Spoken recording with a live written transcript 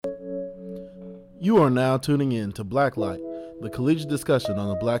You are now tuning in to Blacklight, the collegiate discussion on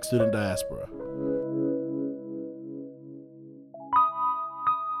the Black student diaspora.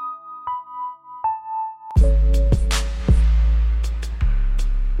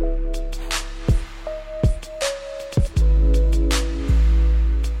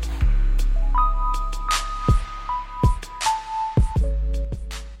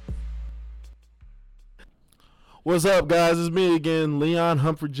 What's up, guys? It's me again, Leon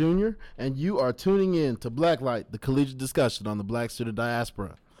Humphrey Jr., and you are tuning in to Blacklight, the collegiate discussion on the Black student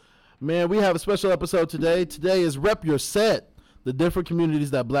diaspora. Man, we have a special episode today. Today is Rep Your Set, the different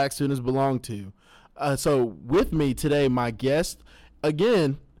communities that Black students belong to. So with me today, my guest,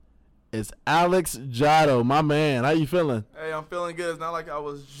 again, is Alex Jotto, my man. How you feeling? Hey, I'm feeling good. It's not like I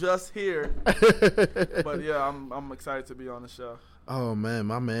was just here, but yeah, I'm excited to be on the show. Oh, man,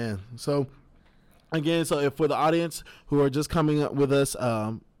 my man. So, again, if for the audience who are just coming up with us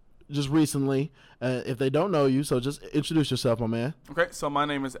just recently, if they don't know you, so just introduce yourself, my man. Okay, so my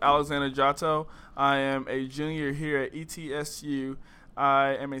name is Alexander Jotto. I am a junior here at ETSU.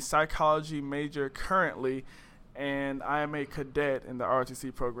 I am a psychology major currently, and I am a cadet in the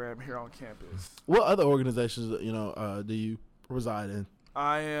ROTC program here on campus. What other organizations, do you reside in?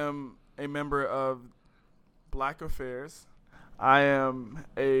 I am a member of Black Affairs. I am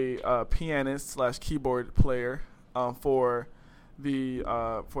a pianist / keyboard player for the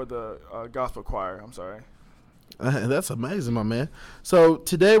gospel choir. I'm sorry. That's amazing, my man. So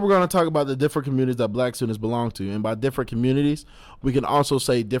today we're going to talk about the different communities that Black students belong to. And by different communities, we can also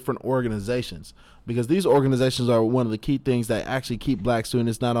say different organizations, because these organizations are one of the key things that actually keep Black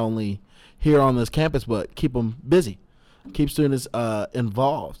students not only here on this campus, but keep them busy. Keep students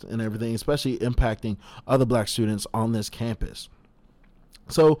involved in everything, especially impacting other Black students on this campus.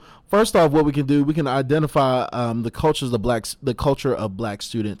 So first off, what we can do, we can identify the culture of Black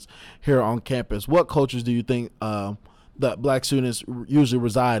students here on campus. What cultures do you think that Black students usually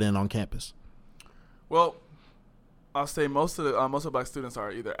reside in on campus? Well, I'll say most of Black students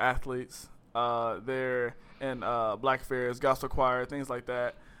are either athletes, they're in Black Affairs, gospel choir, things like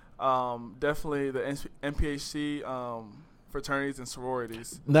that. Definitely the NPHC fraternities and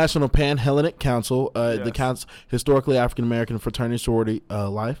sororities. National Pan-Hellenic Council, Yes. the council historically African American fraternity sorority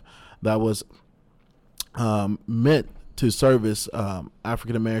life that was meant to service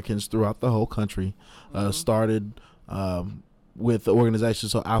African Americans throughout the whole country. Started with the organization,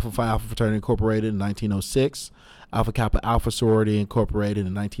 so Alpha Phi Alpha Fraternity Incorporated in 1906, Alpha Kappa Alpha Sorority Incorporated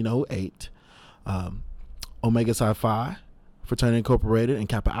in 1908, Omega Psi Phi Fraternity Incorporated and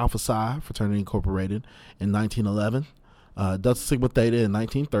Kappa Alpha Psi Fraternity Incorporated in 1911, Delta Sigma Theta in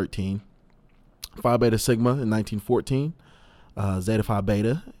 1913, Phi Beta Sigma in 1914, Zeta Phi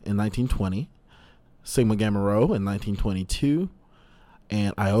Beta in 1920, Sigma Gamma Rho in 1922,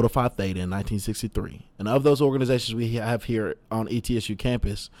 and Iota Phi Theta in 1963. And of those organizations we have here on ETSU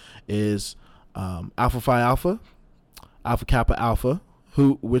campus is Alpha Phi Alpha, Alpha Kappa Alpha,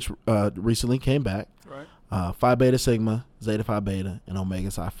 which recently came back, Right. Phi Beta Sigma, Zeta Phi Beta, and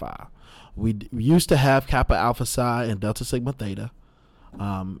Omega Psi Phi. We used to have Kappa Alpha Psi and Delta Sigma Theta,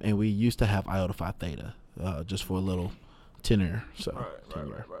 and we used to have Iota Phi Theta, just for a little tenure. So,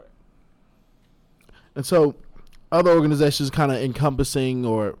 Right. And so other organizations kind of encompassing,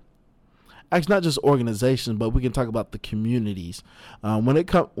 or actually not just organizations, but we can talk about the communities. When it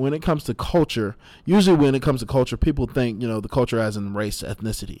comes to culture, usually when it comes to culture, people think, the culture as in race,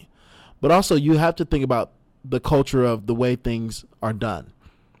 ethnicity. But also you have to think about the culture of the way things are done,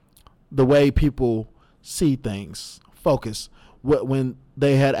 the way people see things, focus. When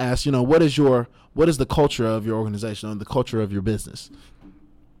they had asked, what is the culture of your organization or the culture of your business?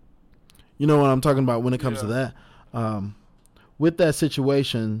 You know what I'm talking about when it comes to that. With that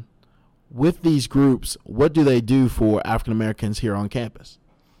situation, with these groups, what do they do for African Americans here on campus?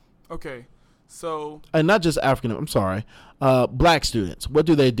 Okay, so And not just Black students. What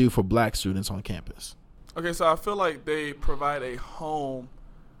do they do for Black students on campus? Okay, so I feel like they provide a home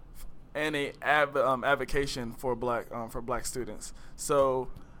and a avocation for Black students. So,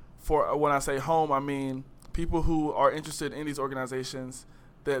 for when I say home, I mean people who are interested in these organizations.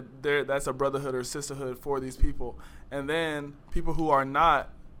 That's a brotherhood or sisterhood for these people, and then people who are not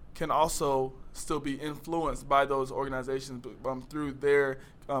can also still be influenced by those organizations through their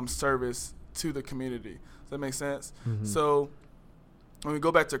service to the community. Does that make sense? Mm-hmm. So, when we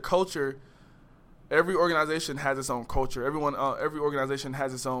go back to culture, every organization has its own culture. Every organization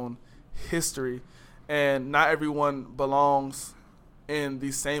has its own history, and not everyone belongs in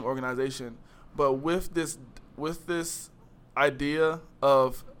the same organization. But with this idea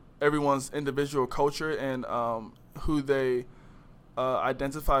of everyone's individual culture and who they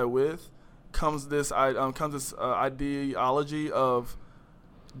identify with, comes this ideology of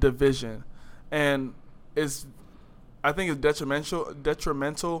division, and I think it's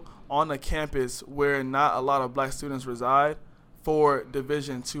detrimental on a campus where not a lot of black students reside for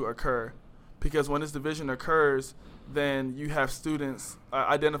division to occur, because when this division occurs, then you have students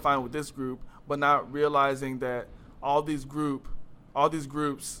identifying with this group, but not realizing that all these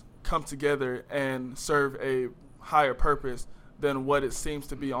groups come together and serve a higher purpose than what it seems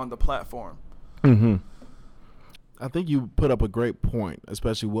to be on the platform. Mm-hmm. I think you put up a great point,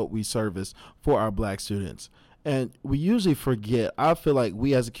 especially what we service for our black students. And we usually forget, I feel like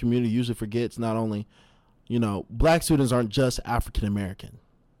we as a community usually forgets not only, black students aren't just African American.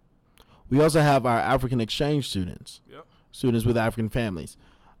 We also have our African exchange students, Yep. students with African families.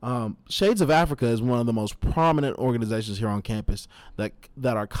 Shades of Africa is one of the most prominent organizations here on campus that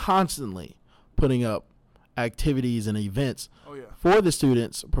are constantly putting up activities and events for the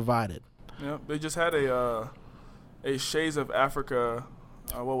students provided. Yeah, they just had a Shades of Africa,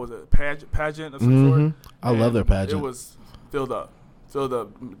 what was it, pageant of some sort. I love their pageant. It was filled up,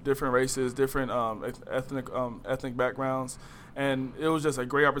 different races, different ethnic backgrounds, and it was just a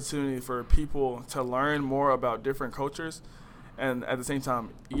great opportunity for people to learn more about different cultures, and at the same time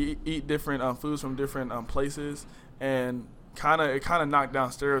eat different foods from different places, and it kind of knocked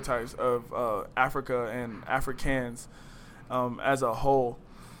down stereotypes of Africa and Africans as a whole.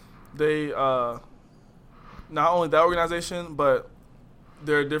 They not only that organization, but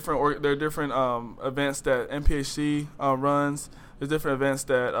there are different events that MPHC runs. There's different events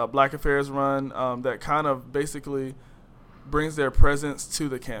that Black Affairs run that kind of basically brings their presence to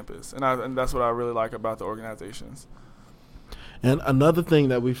the campus, and that's what I really like about the organizations. And another thing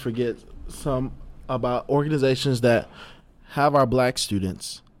that we forget some about organizations that have our black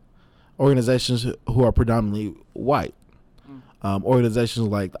students, organizations who are predominantly white, organizations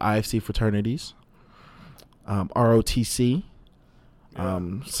like the IFC fraternities, ROTC,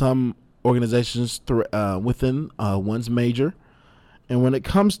 some organizations within one's major. And when it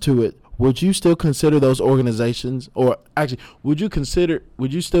comes to it, would you still consider those organizations, or actually, would you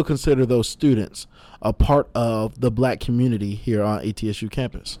still consider those students a part of the black community here on ATSU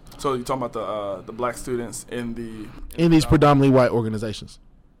campus? So you're talking about the black students in these predominantly white organizations?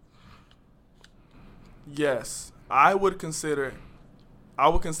 Yes, I would consider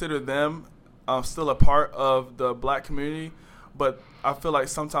them still a part of the black community, but I feel like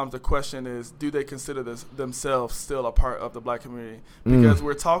sometimes the question is, do they consider themselves still a part of the black community? Because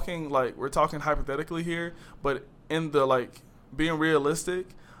we're talking hypothetically here, but in the being realistic,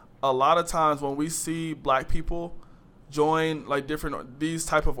 a lot of times when we see black people join these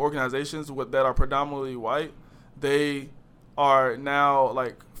type of organizations that are predominantly white, they are now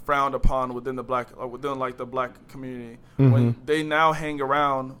frowned upon within the black community. When they now hang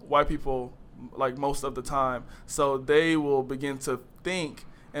around white people most of the time, so they will begin to think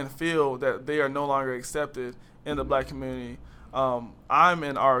and feel that they are no longer accepted in the black community. I'm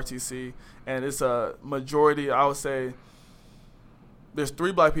in ROTC, and it's a majority. I would say there's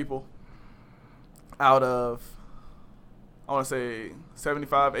 3 black people out of, I want to say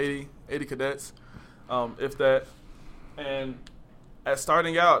 75, 80 cadets, if that. And I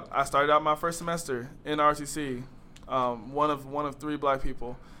started out my first semester in ROTC, one of 3 black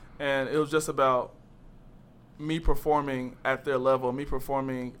people. And it was just about me performing at their level,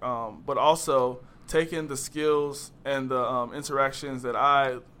 but also taking the skills and the interactions that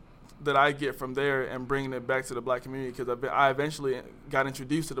I get from there and bringing it back to the black community, because I eventually got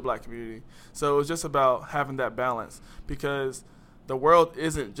introduced to the black community. So it was just about having that balance, because the world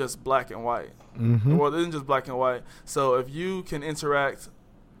isn't just black and white. The world isn't just black and white. So if you can interact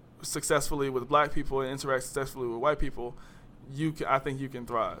successfully with black people and interact successfully with white people, I think you can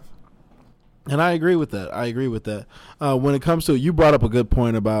thrive. And I agree with that. When it comes to, you brought up a good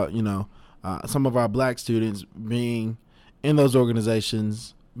point about, some of our black students being in those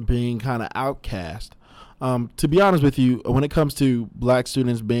organizations, being kind of outcast. To be honest with you, when it comes to black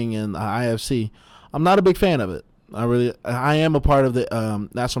students being in the IFC, I'm not a big fan of it. I am a part of the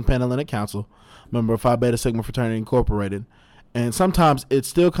National Panhellenic Council, member of Phi Beta Sigma Fraternity Incorporated. And sometimes it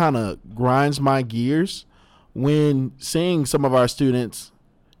still kind of grinds my gears when seeing some of our students,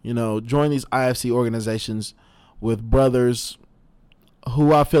 join these IFC organizations with brothers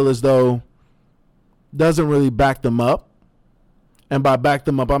who I feel as though doesn't really back them up. And by back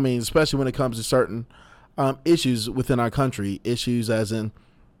them up, I mean, especially when it comes to certain issues within our country, issues as in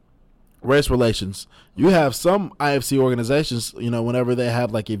race relations. You have some IFC organizations, whenever they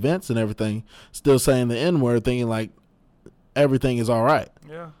have events and everything, still saying the N-word, thinking everything is all right.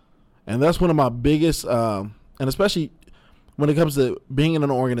 Yeah. And that's one of my biggest, and especially when it comes to being in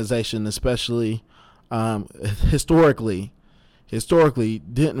an organization, especially historically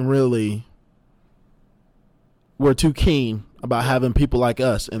didn't really were too keen about having people like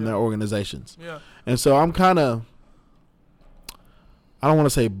us in their organizations. Yeah. And so I'm kind of, I don't want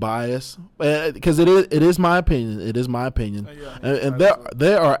to say biased, because it is my opinion. It is my opinion. And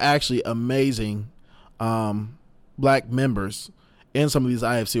there are actually amazing black members in some of these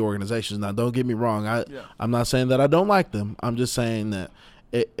IFC organizations. Now, don't get me wrong. I'm not saying that I don't like them. I'm just saying that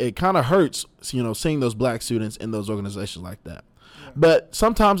it kind of hurts, seeing those black students in those organizations like that. Yeah. But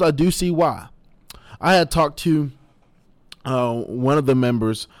sometimes I do see why. I had talked to one of the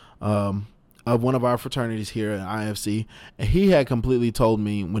members of one of our fraternities here at IFC, and he had completely told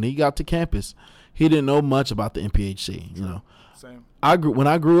me when he got to campus, he didn't know much about the NPHC. Same. When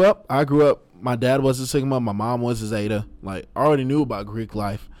I grew up. My dad was a Sigma, my mom was a Zeta. Like, I already knew about Greek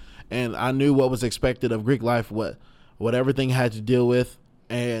life, and I knew what was expected of Greek life, what everything had to deal with,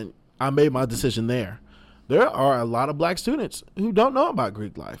 and I made my decision there. There are a lot of black students who don't know about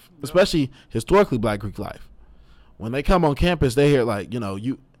Greek life, especially historically black Greek life. When they come on campus, they hear like,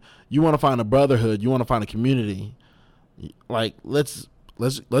 you want to find a brotherhood, you want to find a community. Like, let's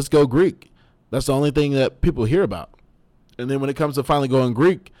go Greek. That's the only thing that people hear about. And then when it comes to finally going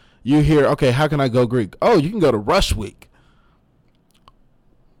Greek, you hear, okay, how can I go Greek? Oh, you can go to Rush Week.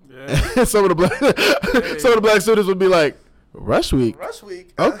 Yeah. some of the black students would be like, Rush Week.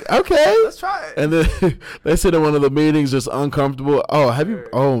 Okay. Let's try it. And then they sit in one of the meetings just uncomfortable.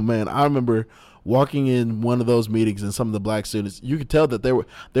 Oh man, I remember walking in one of those meetings and some of the black students, you could tell that they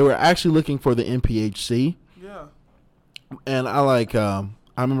were actually looking for the NPHC. Yeah. And I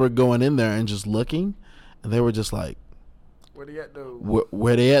remember going in there and just looking, and they were just like, where they at though?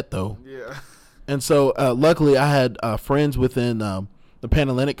 Where they at though? Yeah. And so luckily I had friends within the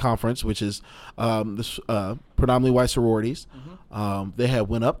Panhellenic Conference, which is this predominantly white sororities. Mm-hmm. They had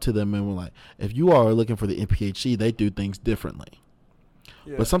went up to them and were like, if you all are looking for the NPHC, they do things differently.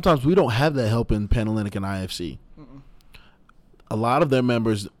 Yeah. But sometimes we don't have that help in Panhellenic and IFC. Mm-mm. A lot of their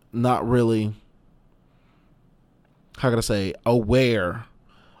members not really, how can I say, aware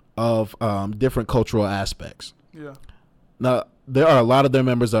of different cultural aspects. Yeah. Now, there are a lot of their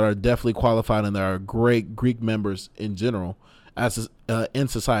members that are definitely qualified, and there are great Greek members in general, as in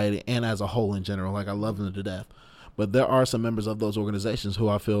society and as a whole in general. Like, I love them to death. But there are some members of those organizations who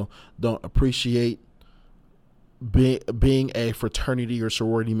I feel don't appreciate being a fraternity or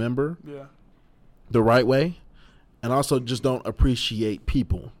sorority member the right way, and also just don't appreciate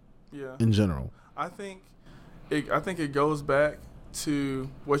people in general. I think it goes back to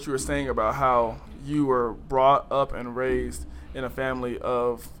what you were saying about how you were brought up and raised in a family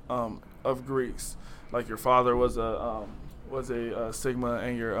of Greeks. Like, your father was a Sigma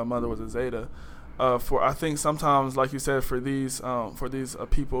and your mother was a Zeta. I think sometimes, like you said, for these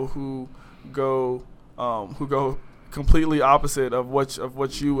people who go completely opposite of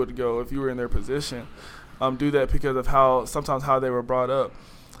what you would go if you were in their position, do that because of how they were brought up.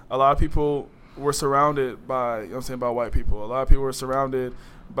 A lot of people were surrounded by, by white people. A lot of people were surrounded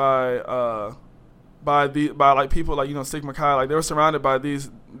by like people like, Sigma Chi. Like, they were surrounded by they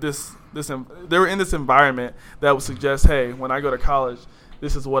were in this environment that would suggest, hey, when I go to college,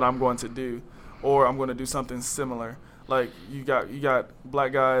 this is what I'm going to do, or I'm going to do something similar. Like, you got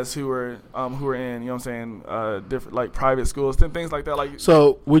black guys who are in, different, like, private schools, things like that. Like,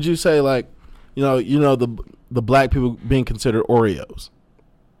 so would you say, like, the black people being considered Oreos?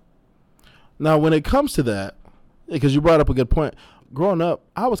 Now, when it comes to that, because you brought up a good point, growing up,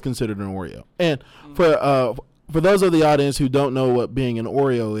 I was considered an Oreo. And for those of the audience who don't know what being an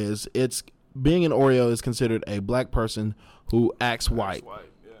Oreo is, being an Oreo is considered a black person who acts white.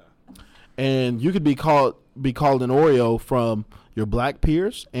 Yeah. And you could be called an Oreo from your black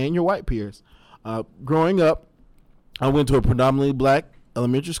peers and your white peers. Growing up, I went to a predominantly black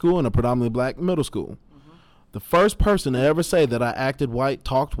elementary school and a predominantly black middle school. Mm-hmm. The first person to ever say that I acted white,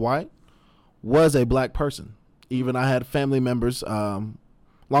 talked white, was a black person. Even I had family members, long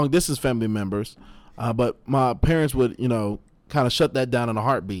distance family members, but my parents would, kind of shut that down in a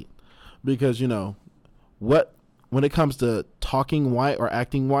heartbeat, because when it comes to talking white or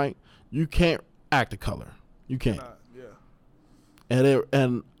acting white, you can't act a color. You can't.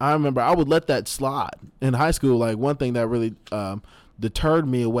 And I remember I would let that slide in high school. Like, one thing that really deterred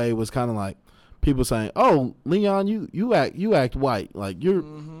me away was kind of like people saying, "Oh, Leon, you act white, like you're."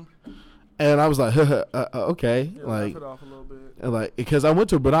 Mm-hmm. And I was like, okay, like, it off a little bit. Like, because I went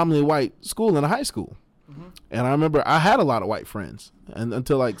to a predominantly white school in high school, and I remember I had a lot of white friends, and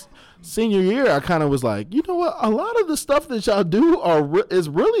until like senior year, I kind of was like, you know what, a lot of the stuff that y'all do is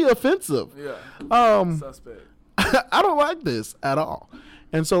really offensive. Yeah. Suspect. I don't like this at all.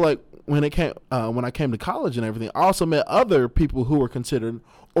 And so like when I came to college and everything, I also met other people who were considered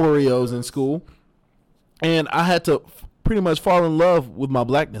Oreos in school, and I had to pretty much fall in love with my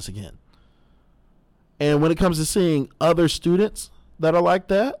blackness again. And when it comes to seeing other students that are like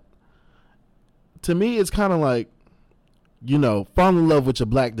that, to me, it's kind of like, fall in love with your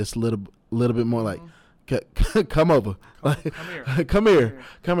blackness a little bit more. Like, come over, come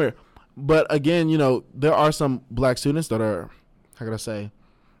here. But again, there are some black students that are, how can I say,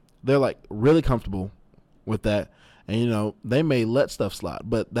 they're like really comfortable with that, and they may let stuff slide,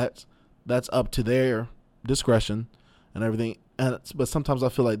 but that's up to their discretion and everything. But sometimes I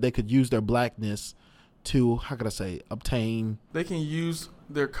feel like they could use their blackness to, how can I say, obtain. They can use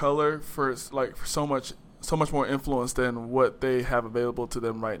their color for so much more influence than what they have available to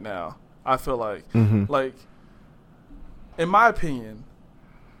them right now. I feel like, like, in my opinion,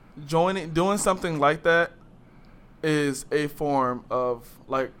 doing something like that is a form of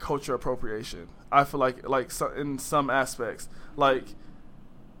like culture appropriation. I feel like in some aspects, like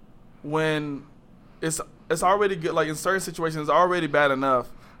when it's already good, like in certain situations, it's already bad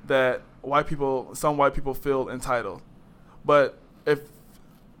enough that some white people feel entitled. But if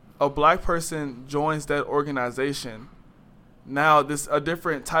a black person joins that organization, now a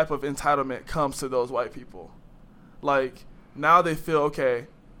different type of entitlement comes to those white people. Like, now they feel, okay,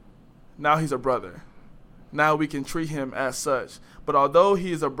 now he's a brother. Now we can treat him as such. But although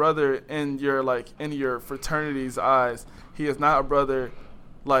he is a brother in your fraternity's eyes, he is not a brother.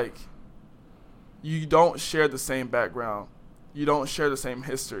 Like, you don't share the same background. You don't share the same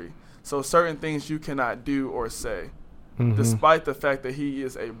history. So certain things you cannot do or say, despite the fact that he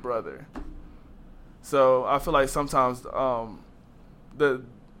is a brother. So I feel like sometimes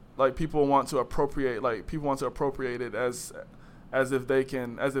people want to appropriate it as if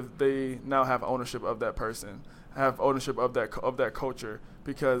they now have ownership of that person, have ownership of that culture,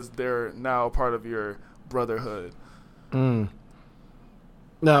 because they're now part of your brotherhood.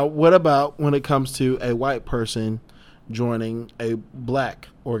 Now, what about when it comes to a white person joining a black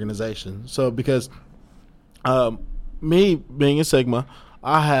organization? So because me being a Sigma,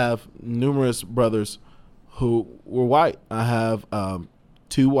 I have numerous brothers who were white. I have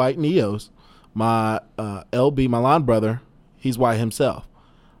 2 white Neos. My LB, my line brother, he's white himself.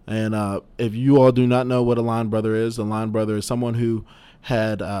 And if you all do not know what a line brother is someone who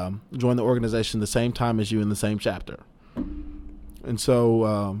had joined the organization the same time as you in the same chapter. And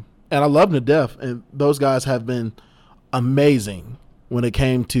so, and I love them to death. And those guys have been amazing when it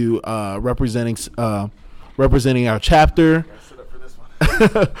came to representing our chapter,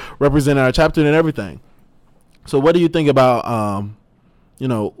 representing our chapter and everything. So what do you think about,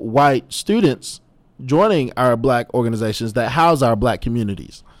 white students joining our black organizations that house our black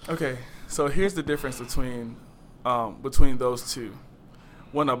communities? Okay, so here's the difference between those two.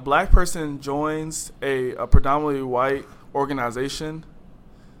 When a black person joins a predominantly white organization,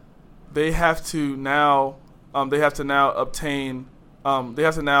 they have to now live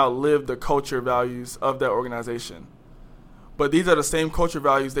the culture values of that organization. But these are the same culture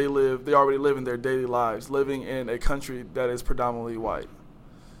values they already live in their daily lives, living in a country that is predominantly white.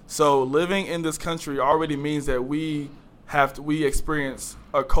 So living in this country already means that we experience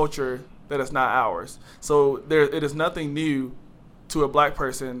a culture that is not ours. So it is nothing new to a black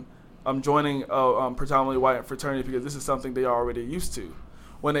person joining a predominantly white fraternity, because this is something they are already used to.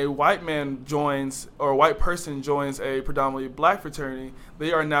 When a white man joins, or a white person joins a predominantly black fraternity,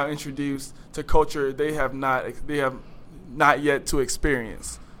 they are now introduced to culture they have not yet to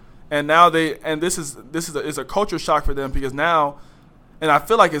experience. And now this is a culture shock for them, because now, and I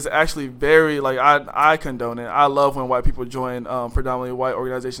feel like it's actually very, like, I condone it. I love when white people join predominantly white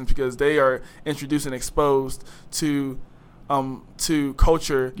organizations, because they are introduced and exposed to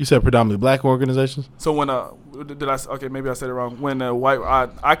culture. You said predominantly black organizations? So when maybe I said it wrong. When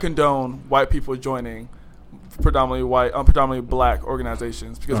I condone white people joining predominantly black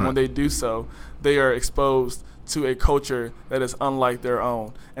organizations, because when they do so, they are exposed to a culture that is unlike their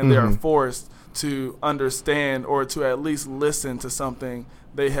own, and they are forced to understand, or to at least listen to something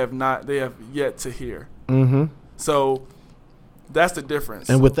they have yet to hear. So that's the difference.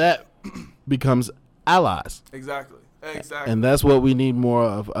 And with that becomes allies. Exactly. And that's what we need more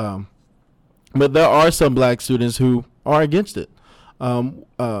of. But there are some black students who are against it.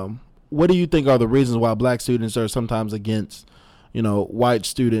 What do you think are the reasons why black students are sometimes against, white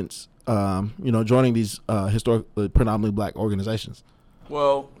students, joining these historically predominantly black organizations?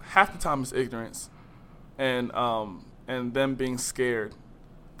 Well, half the time it's ignorance, and them being scared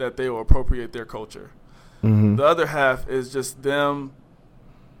that they will appropriate their culture. The other half is just them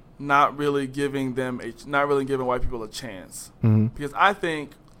not really giving white people a chance. Mm-hmm. Because I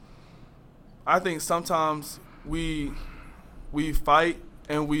think sometimes we fight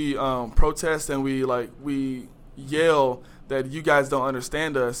and we protest and we yell that you guys don't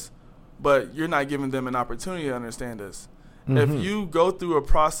understand us, but you're not giving them an opportunity to understand us. Mm-hmm. If you go through a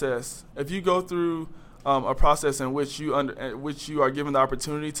process, a process in which you are given the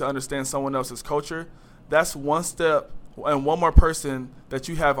opportunity to understand someone else's culture, that's one step and one more person that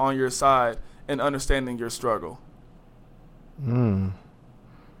you have on your side in understanding your struggle.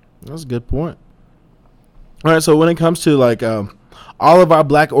 That's a good point. All right, so when it comes to like all of our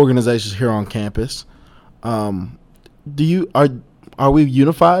black organizations here on campus, are we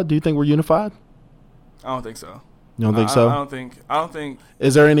unified? Do you think we're unified? I don't think so. You don't think so? I don't think.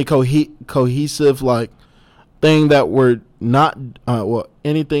 Is there any cohesive like thing that we're not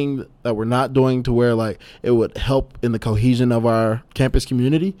anything that we're not doing to where like it would help in the cohesion of our campus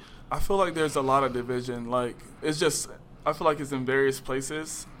community? I feel like there's a lot of division. Like I feel like it's in various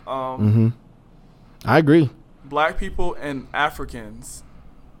places. I agree. Black people and Africans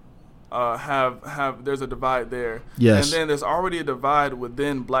have there's a divide there. Yes. And then there's already a divide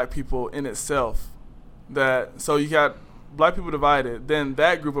within black people in itself. So you got black people divided, then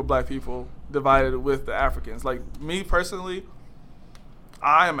that group of black people divided with the Africans. Like me personally,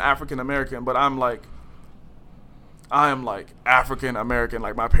 I am African American, but I am like African American.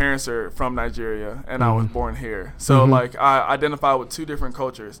 Like my parents are from Nigeria and I was born here. So like I identify with two different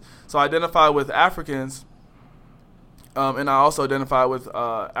cultures. So I identify with Africans, and I also identify with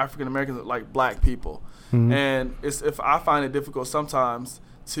African Americans, like black people. And if I find it difficult sometimes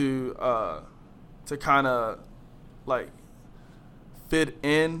to kind of like fit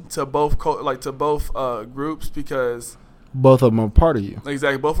in to both groups, because both of them are part of you.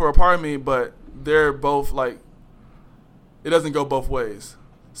 Exactly, both are a part of me, but they're both like, it doesn't go both ways.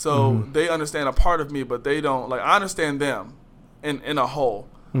 So they understand a part of me, but they don't, like, I understand them in a whole,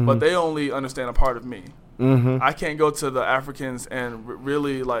 but they only understand a part of me. I can't go to the Africans and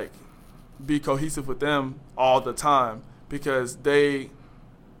really like be cohesive with them all the time, because I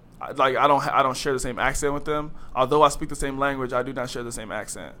don't share the same accent with them. Although I speak the same language, I do not share the same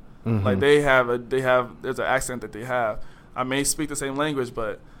accent. Like there's an accent that they have. I may speak the same language,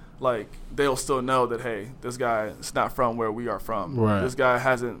 but like they'll still know that, hey, this guy is not from where we are from. Right. This guy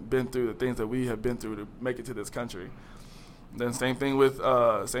hasn't been through the things that we have been through to make it to this country. Then same thing with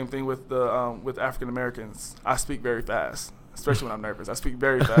African Americans. I speak very fast, especially when I'm nervous. I speak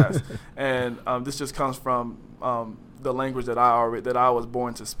very fast, and this just comes from the language that I was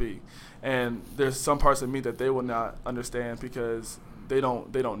born to speak. And there's some parts of me that they will not understand because they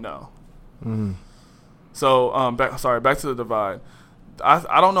don't know. So back to the divide.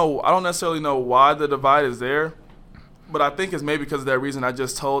 I don't know. I don't necessarily know why the divide is there, but I think it's maybe because of that reason I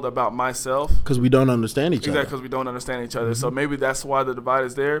just told about myself. Because we don't understand each other. Exactly, because we don't understand each other. So maybe that's why the divide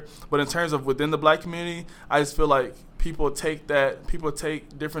is there. But in terms of within the black community, I just feel like people take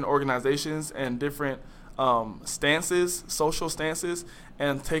different organizations and different social stances,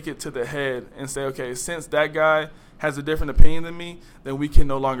 and take it to the head and say, okay, since that guy has a different opinion than me, then we can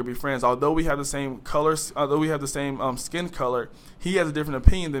no longer be friends. Although we have the same colors, although we have the same skin color, he has a different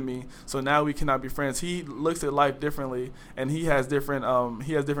opinion than me, so now we cannot be friends. He looks at life differently, and he has different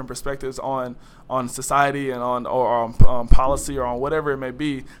perspectives on society and on policy or on whatever it may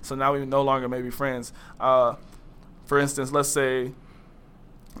be. So now we no longer may be friends. For instance, let's say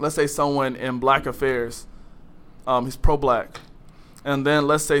someone in black affairs, he's pro-black, and then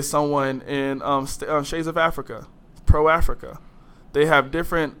let's say someone in Shades of Africa, pro-Africa. They have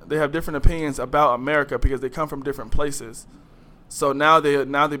different opinions about America because they come from different places. So now they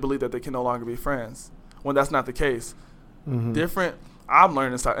believe that they can no longer be friends, when that's not the case. I'm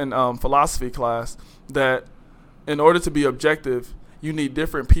learning in philosophy class that in order to be objective, you need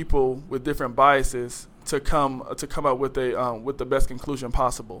different people with different biases to come up with the best conclusion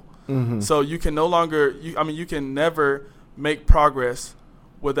possible. So you can you can never make progress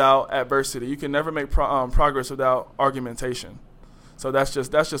without adversity. You can never make progress without argumentation. So that's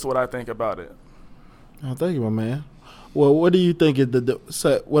just what I think about it. Oh, thank you, my man. Well, what do you think is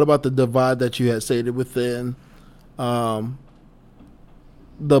what about the divide that you had stated within the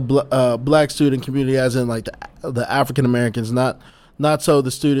black student community, as in like the African Americans, not so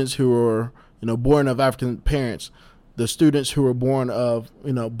the students who are born of African parents, the students who were born of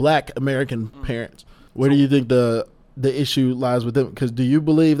black American parents. Where do you think the issue lies with them? Because do you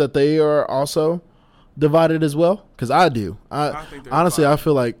believe that they are also divided as well? Because I do. I honestly divided. I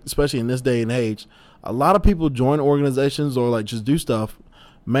feel like, especially in this day and age, a lot of people join organizations or like just do stuff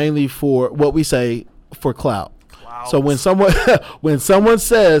mainly for what we say for clout. So when someone when someone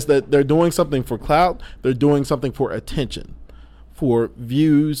says that they're doing something for clout, they're doing something for attention, for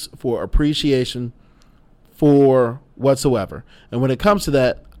views, for appreciation, for whatsoever. And when it comes to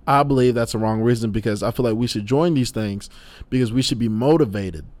that, I believe that's the wrong reason, because I feel like we should join these things because we should be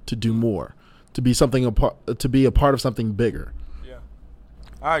motivated to do more, to be to be a part of something bigger. Yeah,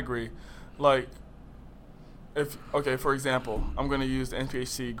 I agree. Like, for example, I'm going to use the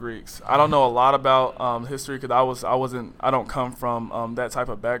NPHC Greeks. I don't know a lot about history because I don't come from that type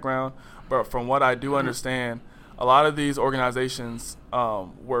of background. But from what I do understand, a lot of these organizations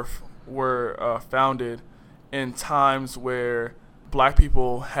were founded in times where Black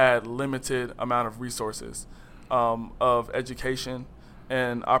people had limited amount of resources, of education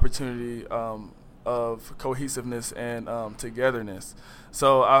and opportunity, of cohesiveness and togetherness.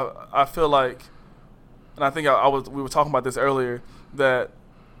 So I feel like, and I think we were talking about this earlier, that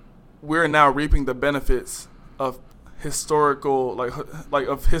we're now reaping the benefits of historical, like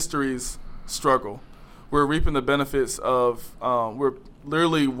of history's struggle. We're reaping the benefits of we're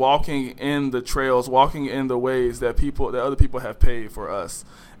literally walking in the trails, walking in the ways that other people have paved for us,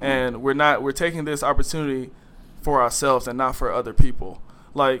 and we're taking this opportunity for ourselves and not for other people.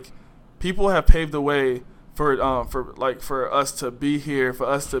 Like, people have paved the way for us to be here, for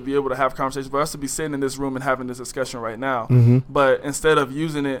us to be able to have conversations, for us to be sitting in this room and having this discussion right now. Mm-hmm. But instead of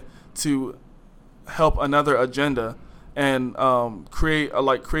using it to help another agenda and create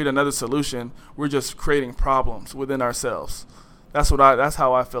another solution, we're just creating problems within ourselves. That's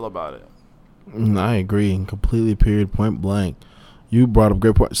how I feel about it. I agree completely. Period. Point blank. You brought up a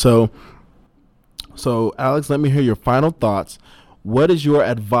great point. So Alex, let me hear your final thoughts. What is your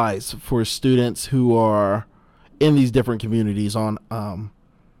advice for students who are in these different communities on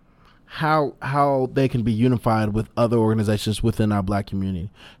how they can be unified with other organizations within our Black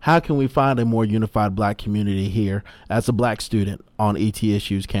community? How can we find a more unified Black community here as a Black student on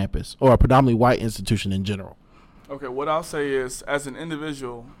ETSU's campus, or a predominantly white institution in general? Okay, what I'll say is, as an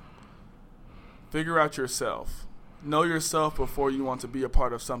individual, figure out yourself. Know yourself before you want to be a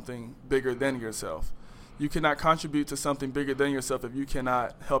part of something bigger than yourself. You cannot contribute to something bigger than yourself if you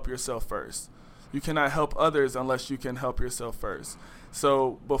cannot help yourself first. You cannot help others unless you can help yourself first.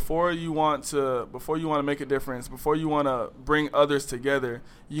 So before you want to make a difference, before you want to bring others together,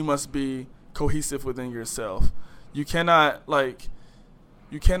 you must be cohesive within yourself. You cannot,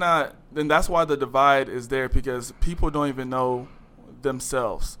 then that's why the divide is there, because people don't even know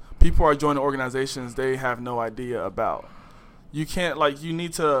themselves. People are joining organizations they have no idea about. You can't, you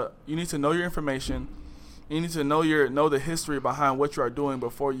need to know your information. You need to know the history behind what you are doing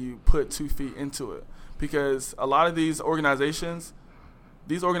before you put 2 feet into it. Because a lot of these organizations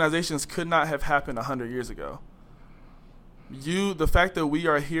could not have happened 100 years ago. The fact that we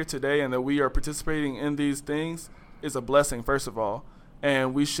are here today and that we are participating in these things is a blessing, first of all,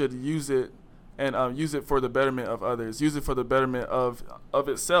 and we should use it and use it for the betterment of others. Use it for the betterment of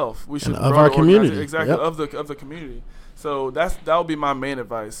itself. We should of our community, exactly. Yep. of the community. So that would be my main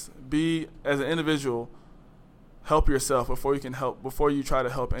advice. Be, as an individual, help yourself before you try to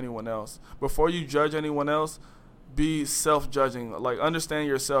help anyone else. Before you judge anyone else, be self-judging. Understand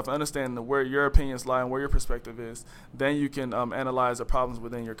yourself, understand where your opinions lie and where your perspective is. Then you can analyze the problems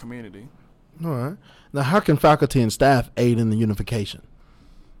within your community. All right. Now, how can faculty and staff aid in the unification?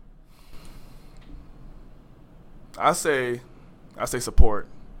 I say support.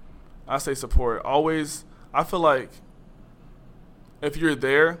 I say support. Always, I feel like if you're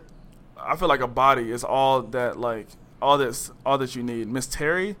there, I feel like a body is all that you need. Miss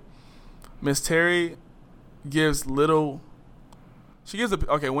Terry gives little. She gives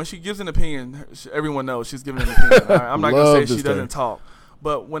when she gives an opinion, everyone knows she's giving an opinion. Right? I'm not gonna say she doesn't talk,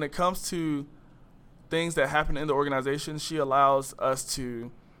 but when it comes to things that happen in the organization, she allows us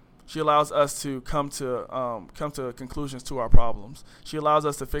to come to conclusions to our problems. She allows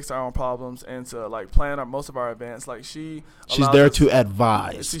us to fix our own problems and to plan most of our events. She's there to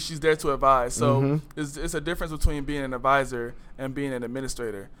advise. She's there to advise. So it's a difference between being an advisor and being an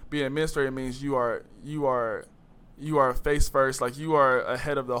administrator. Being an administrator means you are face first, you are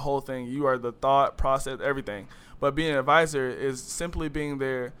ahead of the whole thing. You are the thought process, everything. But being an advisor is simply being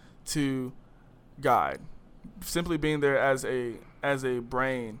there to guide, simply being there as a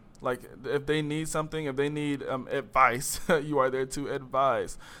brain. If they need something, if they need advice, you are there to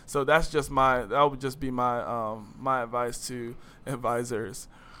advise. So that would just be my advice to advisors.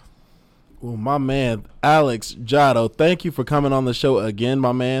 Well, my man, Alex Jado, thank you for coming on the show again,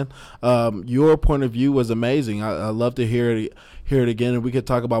 my man. Your point of view was amazing. I love to hear it again, and we could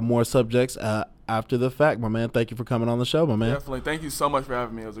talk about more subjects after the fact, my man. Thank you for coming on the show, my man. Definitely. Thank you so much for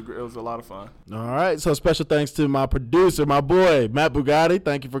having me. It was a lot of fun. All right. So special thanks to my producer, my boy, Matt Bugatti.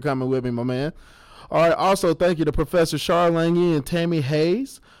 Thank you for coming with me, my man. All right. Also, thank you to Professor Charlangi and Tammy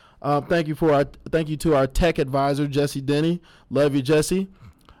Hayes. Thank you to our tech advisor, Jesse Denny. Love you, Jesse.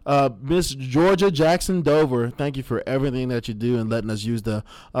 Miss Georgia Jackson Dover, thank you for everything that you do and letting us use the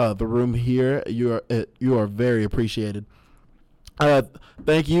room here. You are very appreciated.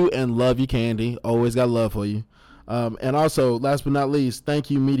 Thank you and love you, Candy. Always got love for you. And also, last but not least,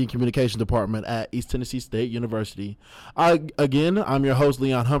 thank you, Media and Communication Department at East Tennessee State University. I'm your host,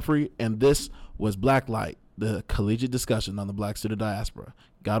 Leon Humphrey, and this was Black Light, the collegiate discussion on the Black student diaspora.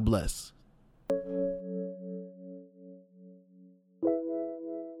 God bless.